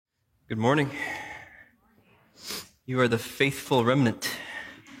Good morning. You are the faithful remnant.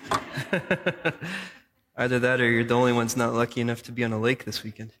 Either that or you're the only ones not lucky enough to be on a lake this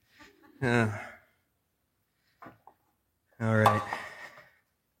weekend. All right.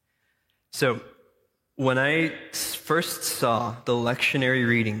 So, when I first saw the lectionary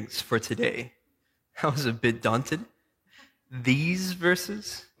readings for today, I was a bit daunted. These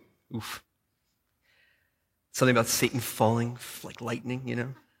verses, oof. Something about Satan falling like lightning, you know?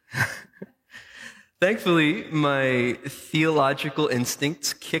 Thankfully, my theological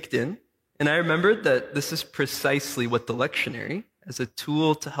instincts kicked in, and I remembered that this is precisely what the lectionary, as a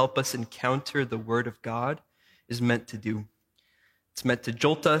tool to help us encounter the Word of God, is meant to do. It's meant to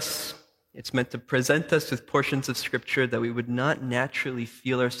jolt us. It's meant to present us with portions of Scripture that we would not naturally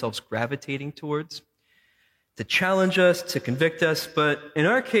feel ourselves gravitating towards, to challenge us, to convict us. But in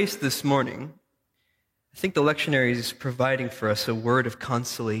our case this morning, I think the lectionary is providing for us a word of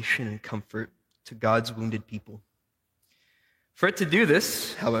consolation and comfort to God's wounded people. For it to do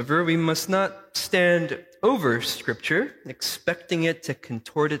this, however, we must not stand over Scripture, expecting it to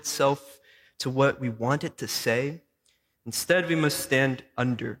contort itself to what we want it to say. Instead, we must stand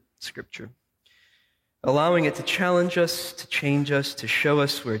under Scripture, allowing it to challenge us, to change us, to show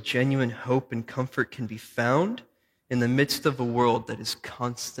us where genuine hope and comfort can be found in the midst of a world that is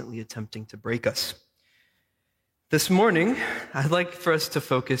constantly attempting to break us. This morning, I'd like for us to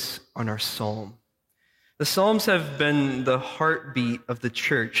focus on our psalm. The Psalms have been the heartbeat of the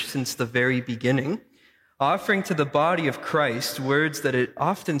church since the very beginning, offering to the body of Christ words that it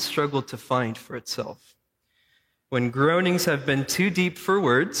often struggled to find for itself. When groanings have been too deep for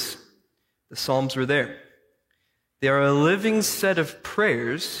words, the Psalms were there. They are a living set of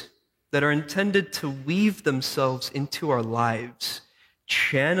prayers that are intended to weave themselves into our lives,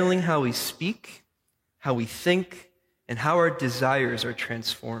 channeling how we speak, how we think, and how our desires are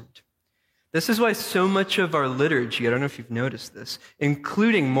transformed. This is why so much of our liturgy, I don't know if you've noticed this,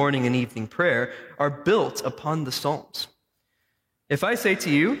 including morning and evening prayer, are built upon the Psalms. If I say to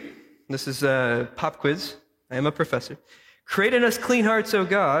you, this is a pop quiz, I am a professor, create in us clean hearts, O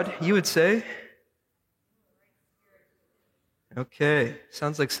God, you would say, okay,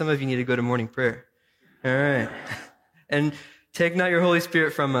 sounds like some of you need to go to morning prayer. All right. And take not your Holy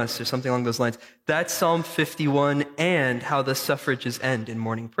Spirit from us, or something along those lines. That's Psalm 51 and how the suffrages end in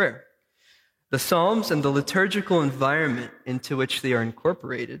morning prayer. The Psalms and the liturgical environment into which they are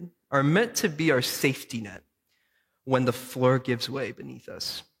incorporated are meant to be our safety net when the floor gives way beneath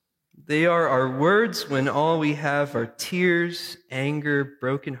us. They are our words when all we have are tears, anger,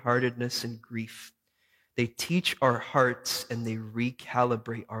 brokenheartedness, and grief. They teach our hearts and they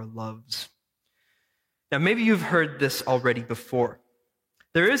recalibrate our loves. Now, maybe you've heard this already before.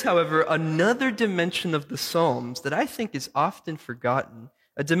 There is, however, another dimension of the Psalms that I think is often forgotten,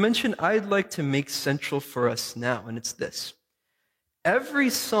 a dimension I'd like to make central for us now, and it's this. Every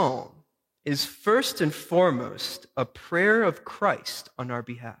psalm is first and foremost a prayer of Christ on our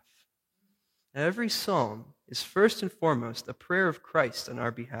behalf. Every psalm is first and foremost a prayer of Christ on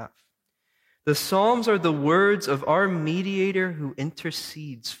our behalf. The Psalms are the words of our mediator who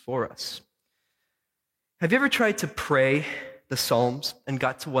intercedes for us. Have you ever tried to pray the Psalms and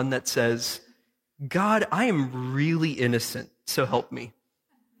got to one that says, God, I am really innocent, so help me?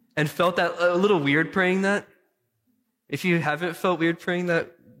 And felt that a little weird praying that? If you haven't felt weird praying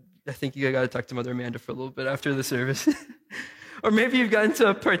that, I think you got to talk to Mother Amanda for a little bit after the service. Or maybe you've gotten to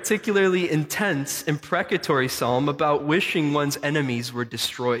a particularly intense, imprecatory psalm about wishing one's enemies were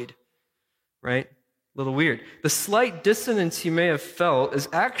destroyed, right? A little weird. The slight dissonance you may have felt is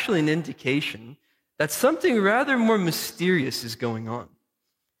actually an indication that something rather more mysterious is going on.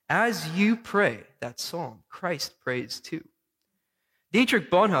 As you pray that psalm, Christ prays too. Dietrich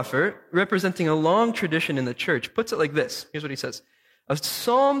Bonhoeffer, representing a long tradition in the church, puts it like this. Here's what he says. A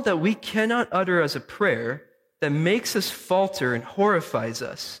psalm that we cannot utter as a prayer that makes us falter and horrifies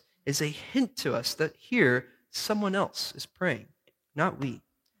us is a hint to us that here someone else is praying, not we.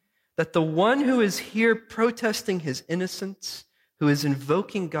 That the one who is here protesting his innocence, who is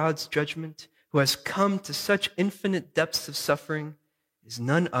invoking God's judgment, who has come to such infinite depths of suffering, is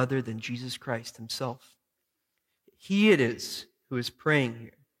none other than Jesus Christ himself. He it is who is praying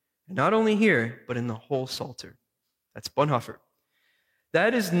here, and not only here, but in the whole Psalter. That's Bonhoeffer.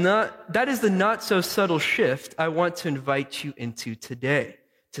 That is the not so subtle shift I want to invite you into today,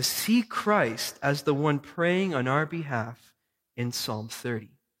 to see Christ as the one praying on our behalf in Psalm 30.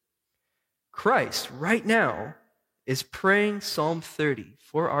 Christ, right now, is praying Psalm 30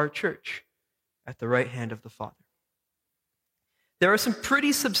 for our church at the right hand of the Father. There are some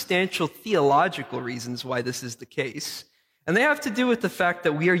pretty substantial theological reasons why this is the case, And they have to do with the fact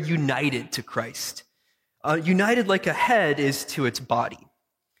that we are united to Christ. United like a head is to its body.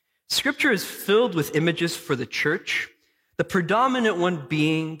 Scripture is filled with images for the church, the predominant one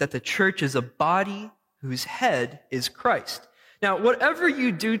being that the church is a body whose head is Christ. Now, whatever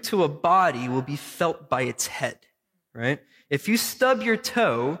you do to a body will be felt by its head, right? If you stub your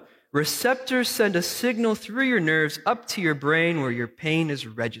toe, receptors send a signal through your nerves up to your brain where your pain is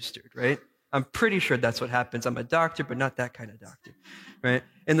registered, right? I'm pretty sure that's what happens. I'm a doctor, but not that kind of doctor, right?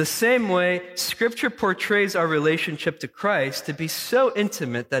 In the same way, Scripture portrays our relationship to Christ to be so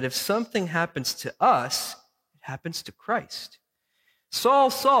intimate that if something happens to us, it happens to Christ. Saul,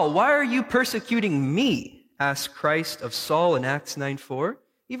 Saul, why are you persecuting me? Asked Christ of Saul in Acts 9:4,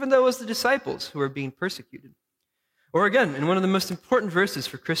 even though it was the disciples who were being persecuted. Or again, in one of the most important verses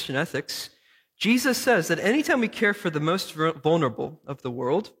for Christian ethics, Jesus says that anytime we care for the most vulnerable of the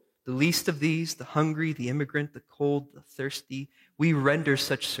world, the least of these, the hungry, the immigrant, the cold, the thirsty, we render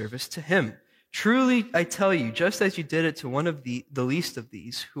such service to him. Truly, I tell you, just as you did it to one of the least of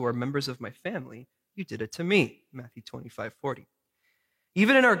these who are members of my family, you did it to me. Matthew 25:40.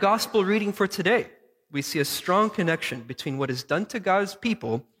 Even in our gospel reading for today, we see a strong connection between what is done to God's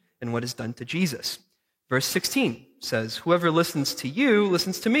people and what is done to Jesus. Verse 16 says, whoever listens to you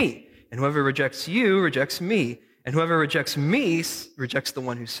listens to me, and whoever rejects you rejects me, and whoever rejects me rejects the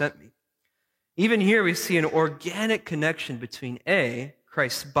one who sent me. Even here we see an organic connection between A,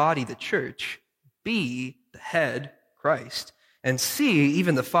 Christ's body, the church, B, the head, Christ, and C,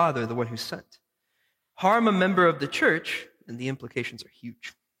 even the Father, the one who sent. Harm a member of the church, and the implications are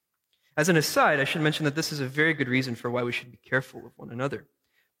huge. As an aside, I should mention that this is a very good reason for why we should be careful of one another.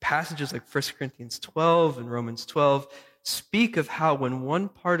 Passages like 1 Corinthians 12 and Romans 12 speak of how when one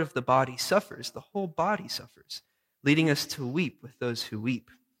part of the body suffers, the whole body suffers, leading us to weep with those who weep.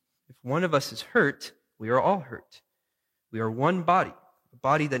 If one of us is hurt, we are all hurt. We are one body, a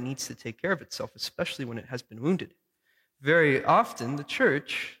body that needs to take care of itself, especially when it has been wounded. Very often, the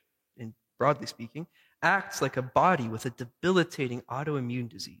church, broadly speaking, acts like a body with a debilitating autoimmune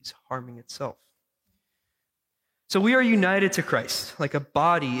disease, harming itself. So we are united to Christ, like a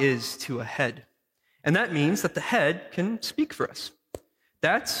body is to a head. And that means that the head can speak for us.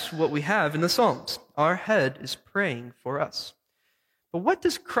 That's what we have in the Psalms. Our head is praying for us. But what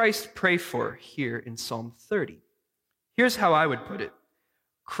does Christ pray for here in Psalm 30? Here's how I would put it.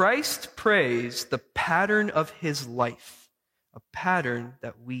 Christ prays the pattern of his life, a pattern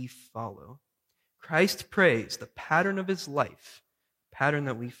that we follow. Christ prays the pattern of his life, a pattern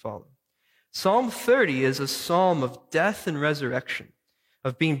that we follow. Psalm 30 is a psalm of death and resurrection,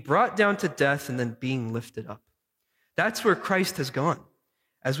 of being brought down to death and then being lifted up. That's where Christ has gone.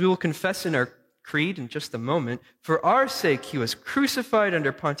 As we will confess in our creed in just a moment, for our sake he was crucified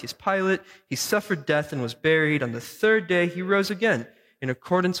under Pontius Pilate, he suffered death and was buried. On the third day he rose again. In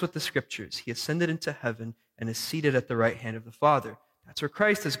accordance with the scriptures, he ascended into heaven and is seated at the right hand of the Father. That's where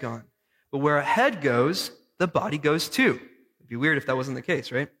Christ has gone. But where a head goes, the body goes too. It'd be weird if that wasn't the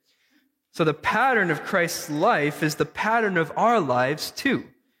case, right? So the pattern of Christ's life is the pattern of our lives too.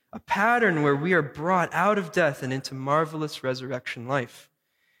 A pattern where we are brought out of death and into marvelous resurrection life.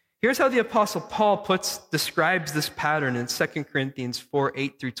 Here's how the Apostle Paul describes this pattern in 2 Corinthians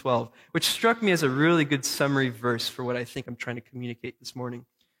 4:8 through 12, which struck me as a really good summary verse for what I think I'm trying to communicate this morning.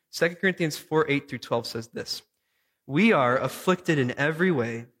 2 Corinthians 4:8 through 12 says this, we are afflicted in every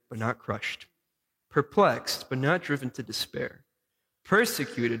way, but not crushed, perplexed, but not driven to despair,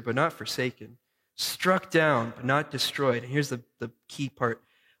 persecuted, but not forsaken, struck down, but not destroyed. And here's the key part,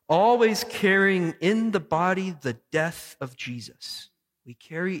 always carrying in the body the death of Jesus. We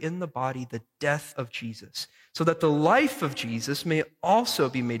carry in the body the death of Jesus, so that the life of Jesus may also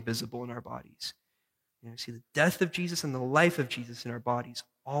be made visible in our bodies. See the death of Jesus and the life of Jesus in our bodies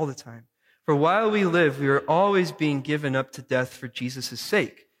all the time. For while we live, we are always being given up to death for Jesus'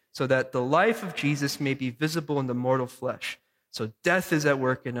 sake, so that the life of Jesus may be visible in the mortal flesh. So death is at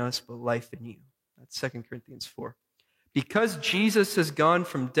work in us, but life in you. That's 2 Corinthians 4. Because Jesus has gone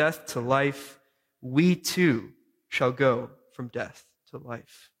from death to life, we too shall go from death to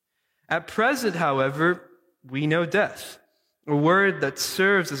life. At present, however, we know death, a word that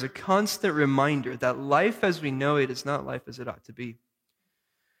serves as a constant reminder that life as we know it is not life as it ought to be.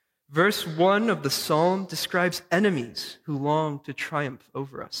 Verse 1 of the psalm describes enemies who long to triumph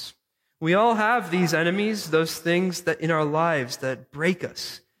over us. We all have these enemies, those things that in our lives that break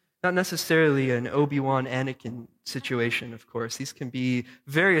us. Not necessarily an Obi-Wan Anakin situation, of course. These can be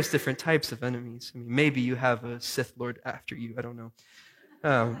various different types of enemies. I mean, maybe you have a Sith Lord after you, I don't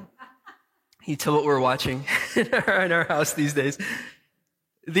know. You tell what we're watching in our house these days.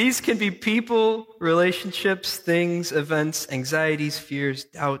 These can be people, relationships, things, events, anxieties, fears,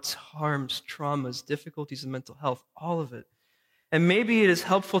 doubts, harms, traumas, difficulties in mental health, all of it. And maybe it is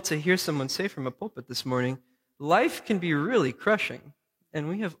helpful to hear someone say from a pulpit this morning, life can be really crushing, and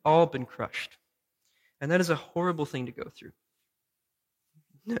we have all been crushed. And that is a horrible thing to go through.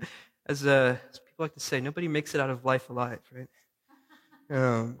 As people like to say, nobody makes it out of life alive,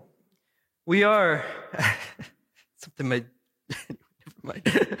 right? We are, something my, never mind,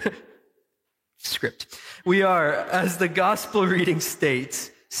 script. We are, as the gospel reading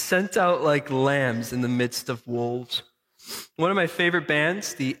states, sent out like lambs in the midst of wolves. One of my favorite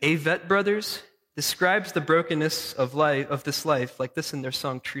bands, the Avett Brothers, describes the brokenness of this life like this in their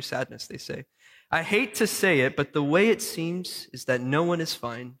song, True Sadness. They say, I hate to say it, but the way it seems is that no one is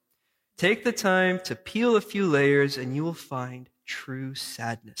fine. Take the time to peel a few layers and you will find true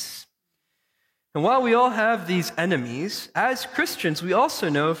sadness. And while we all have these enemies, as Christians, we also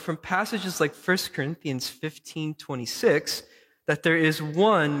know from passages like 1 Corinthians 15:26 that there is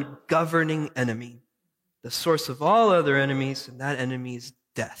one governing enemy, the source of all other enemies, and that enemy is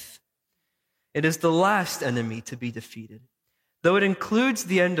death. It is the last enemy to be defeated. Though it includes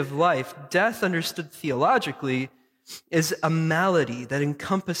the end of life, death, understood theologically, is a malady that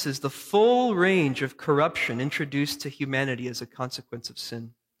encompasses the full range of corruption introduced to humanity as a consequence of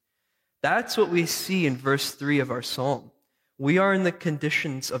sin. That's what we see in verse 3 of our psalm. We are in the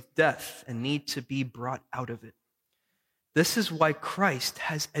conditions of death and need to be brought out of it. This is why Christ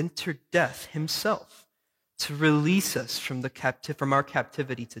has entered death himself, to release us from our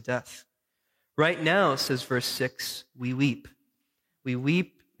captivity to death. Right now, says verse 6, we weep. We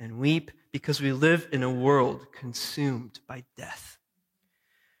weep and weep because we live in a world consumed by death.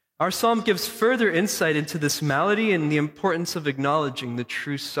 Our psalm gives further insight into this malady and the importance of acknowledging the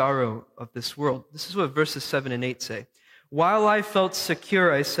true sorrow of this world. This is what verses 7 and 8 say. While I felt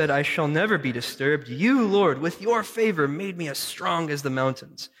secure, I said, I shall never be disturbed. You, Lord, with your favor made me as strong as the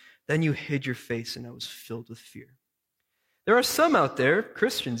mountains. Then you hid your face and I was filled with fear. There are some out there,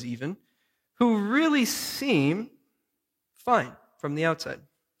 Christians even, who really seem fine from the outside.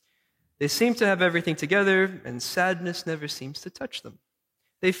 They seem to have everything together, and sadness never seems to touch them.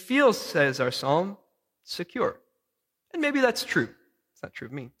 They feel, says our psalm, secure. And maybe that's true. It's not true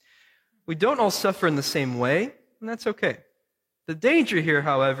of me. We don't all suffer in the same way, and that's okay. The danger here,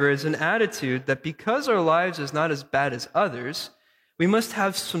 however, is an attitude that because our lives is not as bad as others, we must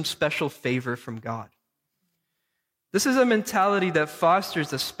have some special favor from God. This is a mentality that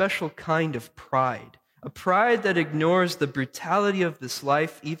fosters a special kind of pride, a pride that ignores the brutality of this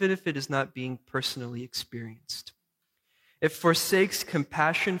life, even if it is not being personally experienced. It forsakes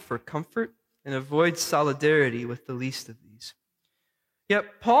compassion for comfort and avoids solidarity with the least of these.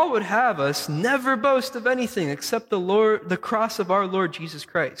 Yet Paul would have us never boast of anything except the cross of our Lord Jesus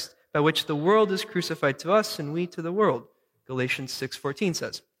Christ, by which the world is crucified to us and we to the world. Galatians 6:14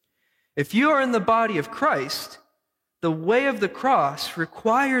 says, if you are in the body of Christ, the way of the cross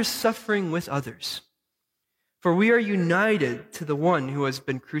requires suffering with others. For we are united to the one who has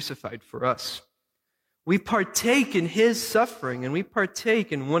been crucified for us. We partake in his suffering and we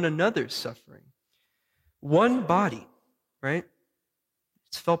partake in one another's suffering. One body, right?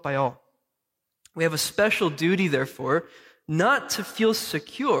 It's felt by all. We have a special duty, therefore, not to feel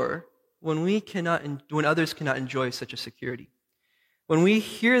secure when others cannot enjoy such a security. When we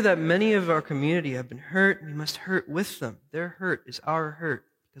hear that many of our community have been hurt, we must hurt with them. Their hurt is our hurt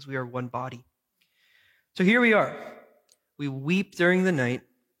because we are one body. So here we are. We weep during the night.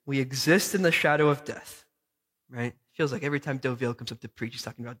 We exist in the shadow of death, right? Feels like every time Doville comes up to preach, he's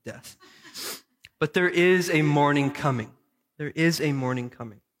talking about death. But there is a morning coming. There is a morning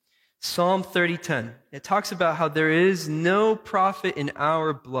coming. Psalm 30:10, it talks about how there is no profit in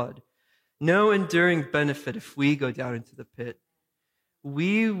our blood, no enduring benefit if we go down into the pit.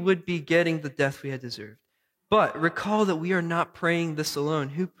 We would be getting the death we had deserved. But recall that we are not praying this alone.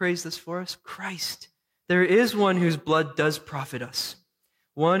 Who prays this for us? Christ. There is one whose blood does profit us,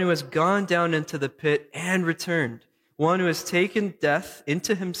 one who has gone down into the pit and returned, one who has taken death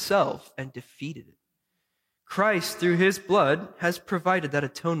into himself and defeated it. Christ, through his blood, has provided that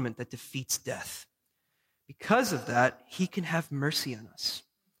atonement that defeats death. Because of that, he can have mercy on us.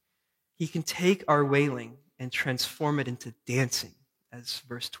 He can take our wailing and transform it into dancing, as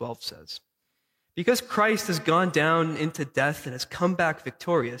verse 12 says. Because Christ has gone down into death and has come back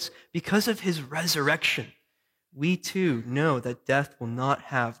victorious, because of his resurrection, we too know that death will not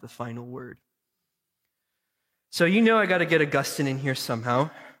have the final word. So I got to get Augustine in here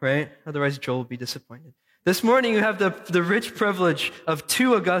somehow, right? Otherwise Joel will be disappointed. This morning you have the rich privilege of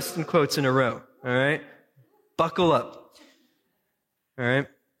 2 Augustine quotes in a row, all right? Buckle up, all right?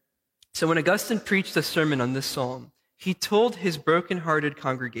 So when Augustine preached a sermon on this psalm, he told his broken-hearted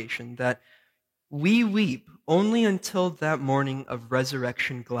congregation that we weep only until that morning of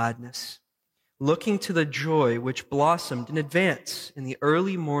resurrection gladness, looking to the joy which blossomed in advance in the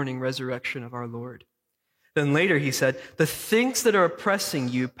early morning resurrection of our Lord. Then later he said, the things that are oppressing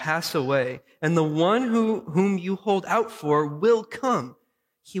you pass away, and the one whom you hold out for will come.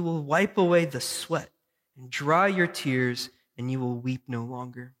 He will wipe away the sweat and dry your tears, and you will weep no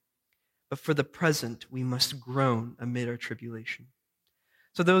longer. But for the present, we must groan amid our tribulation.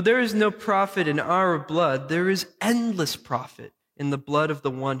 So though there is no profit in our blood, there is endless profit in the blood of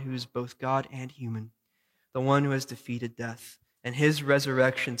the one who is both God and human, the one who has defeated death, and his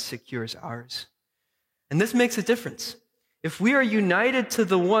resurrection secures ours. And this makes a difference. If we are united to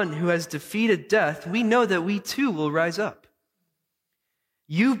the one who has defeated death, we know that we too will rise up.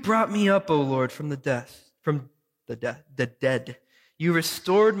 You brought me up, O Lord, from the dead. You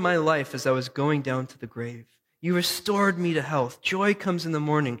restored my life as I was going down to the grave. You restored me to health. Joy comes in the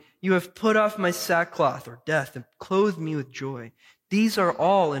morning. You have put off my sackcloth or death and clothed me with joy. These are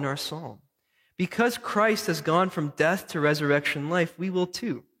all in our psalm. Because Christ has gone from death to resurrection life, we will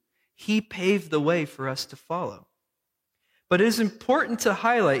too. He paved the way for us to follow. But it is important to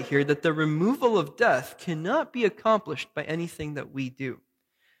highlight here that the removal of death cannot be accomplished by anything that we do.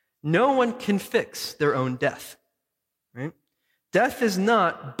 No one can fix their own death, right? Death is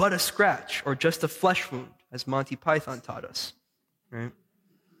not but a scratch or just a flesh wound, as Monty Python taught us, right?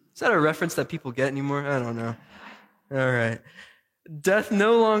 Is that a reference that people get anymore? I don't know. All right. Death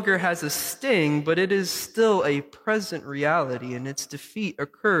no longer has a sting, but it is still a present reality, and its defeat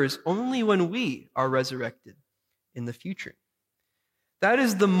occurs only when we are resurrected in the future. That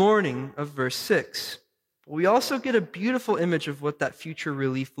is the morning of verse 6. But we also get a beautiful image of what that future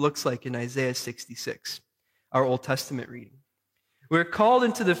relief looks like in Isaiah 66, our Old Testament reading. We're called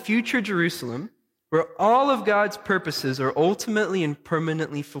into the future Jerusalem, where all of God's purposes are ultimately and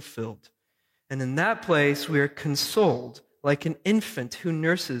permanently fulfilled. And in that place, we are consoled like an infant who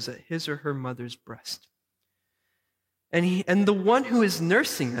nurses at his or her mother's breast. And the one who is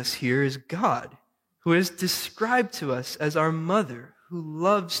nursing us here is God, who is described to us as our mother who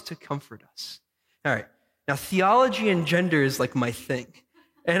loves to comfort us. All right, now theology and gender is like my thing.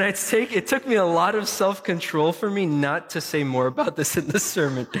 And it took me a lot of self-control for me not to say more about this in the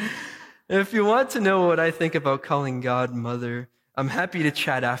sermon. If you want to know what I think about calling God mother, I'm happy to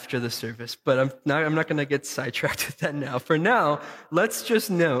chat after the service, but I'm not going to get sidetracked with that now. For now, let's just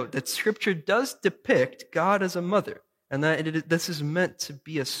note that Scripture does depict God as a mother, and that this is meant to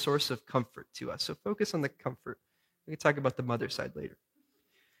be a source of comfort to us. So focus on the comfort. We can talk about the mother side later.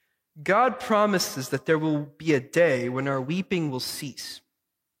 God promises that there will be a day when our weeping will cease.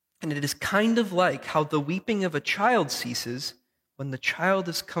 And it is kind of like how the weeping of a child ceases when the child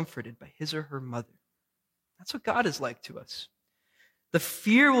is comforted by his or her mother. That's what God is like to us. The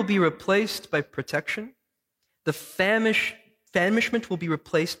fear will be replaced by protection. The famishment will be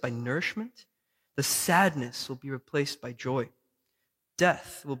replaced by nourishment. The sadness will be replaced by joy.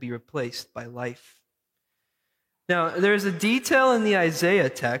 Death will be replaced by life. Now, there's a detail in the Isaiah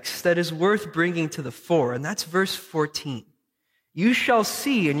text that is worth bringing to the fore, and that's verse 14. You shall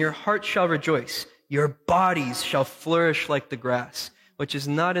see, and your heart shall rejoice. Your bodies shall flourish like the grass, which is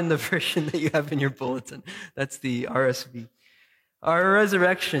not in the version that you have in your bulletin. That's the RSV. Our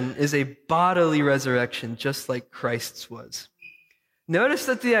resurrection is a bodily resurrection, just like Christ's was. Notice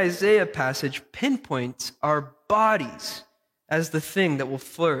that the Isaiah passage pinpoints our bodies as the thing that will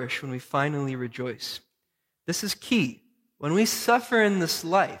flourish when we finally rejoice. This is key. When we suffer in this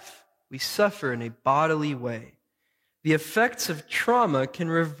life, we suffer in a bodily way. The effects of trauma can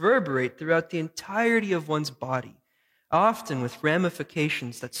reverberate throughout the entirety of one's body, often with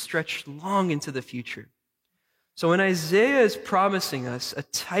ramifications that stretch long into the future. So when Isaiah is promising us a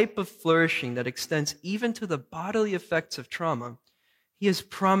type of flourishing that extends even to the bodily effects of trauma, he is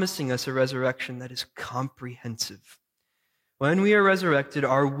promising us a resurrection that is comprehensive. When we are resurrected,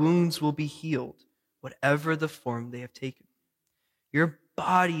 our wounds will be healed, whatever the form they have taken. Your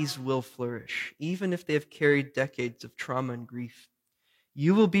bodies will flourish, even if they have carried decades of trauma and grief.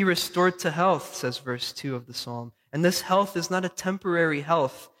 You will be restored to health, says verse 2 of the psalm. And this health is not a temporary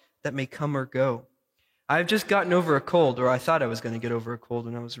health that may come or go. I've just gotten over a cold, or I thought I was going to get over a cold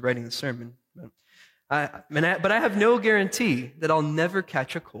when I was writing the sermon. But I have no guarantee that I'll never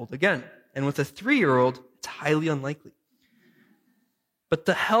catch a cold again. And with a 3-year-old, it's highly unlikely. But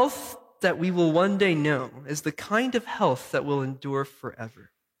the health that we will one day know is the kind of health that will endure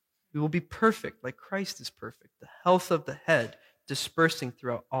forever. We will be perfect like Christ is perfect, the health of the head dispersing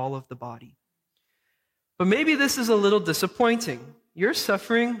throughout all of the body. But maybe this is a little disappointing you're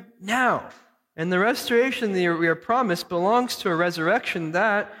suffering now. And the restoration that we are promised belongs to a resurrection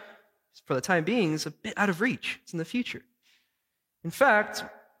that, for the time being, is a bit out of reach. It's in the future. In fact,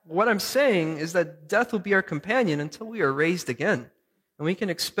 what I'm saying is that death will be our companion until we are raised again, and we can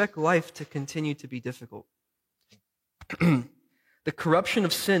expect life to continue to be difficult. The corruption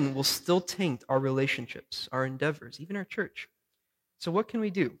of sin will still taint our relationships, our endeavors, even our church. So what can we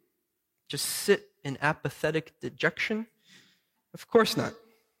do? Just sit in apathetic dejection? Of course not.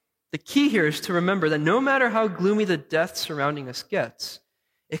 The key here is to remember that no matter how gloomy the death surrounding us gets,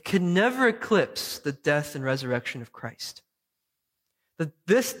 it can never eclipse the death and resurrection of Christ. That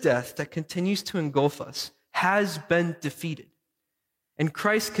this death that continues to engulf us has been defeated, and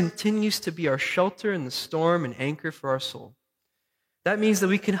Christ continues to be our shelter in the storm and anchor for our soul. That means that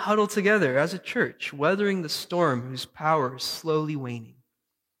we can huddle together as a church, weathering the storm whose power is slowly waning.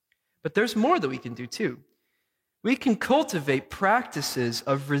 But there's more that we can do too. We can cultivate practices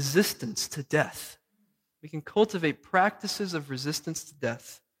of resistance to death. We can cultivate practices of resistance to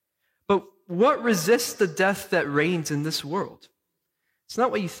death. But what resists the death that reigns in this world? It's not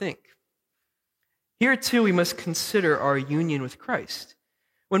what you think. Here too, we must consider our union with Christ.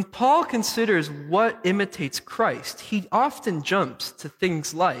 When Paul considers what imitates Christ, he often jumps to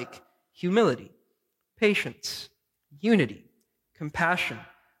things like humility, patience, unity, compassion,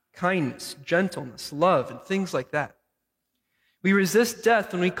 kindness, gentleness, love, and things like that. We resist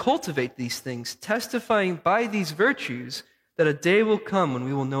death when we cultivate these things, testifying by these virtues that a day will come when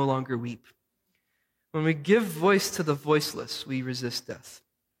we will no longer weep. When we give voice to the voiceless, we resist death.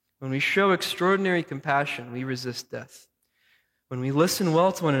 When we show extraordinary compassion, we resist death. When we listen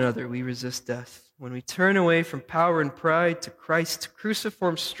well to one another, we resist death. When we turn away from power and pride to Christ's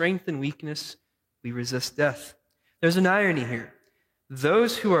cruciform strength and weakness, we resist death. There's an irony here.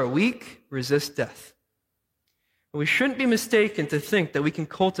 Those who are weak resist death. But we shouldn't be mistaken to think that we can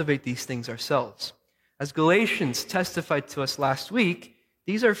cultivate these things ourselves. As Galatians testified to us last week,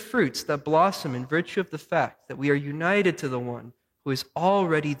 these are fruits that blossom in virtue of the fact that we are united to the one who is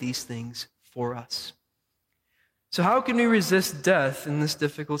already these things for us. So how can we resist death in this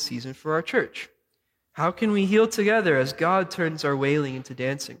difficult season for our church? How can we heal together as God turns our wailing into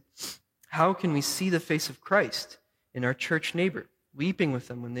dancing? How can we see the face of Christ in our church neighbor, weeping with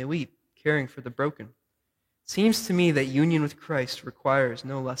them when they weep, caring for the broken? It seems to me that union with Christ requires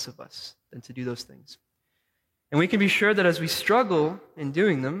no less of us than to do those things. And we can be sure that as we struggle in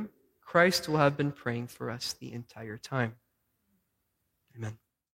doing them, Christ will have been praying for us the entire time. Amen.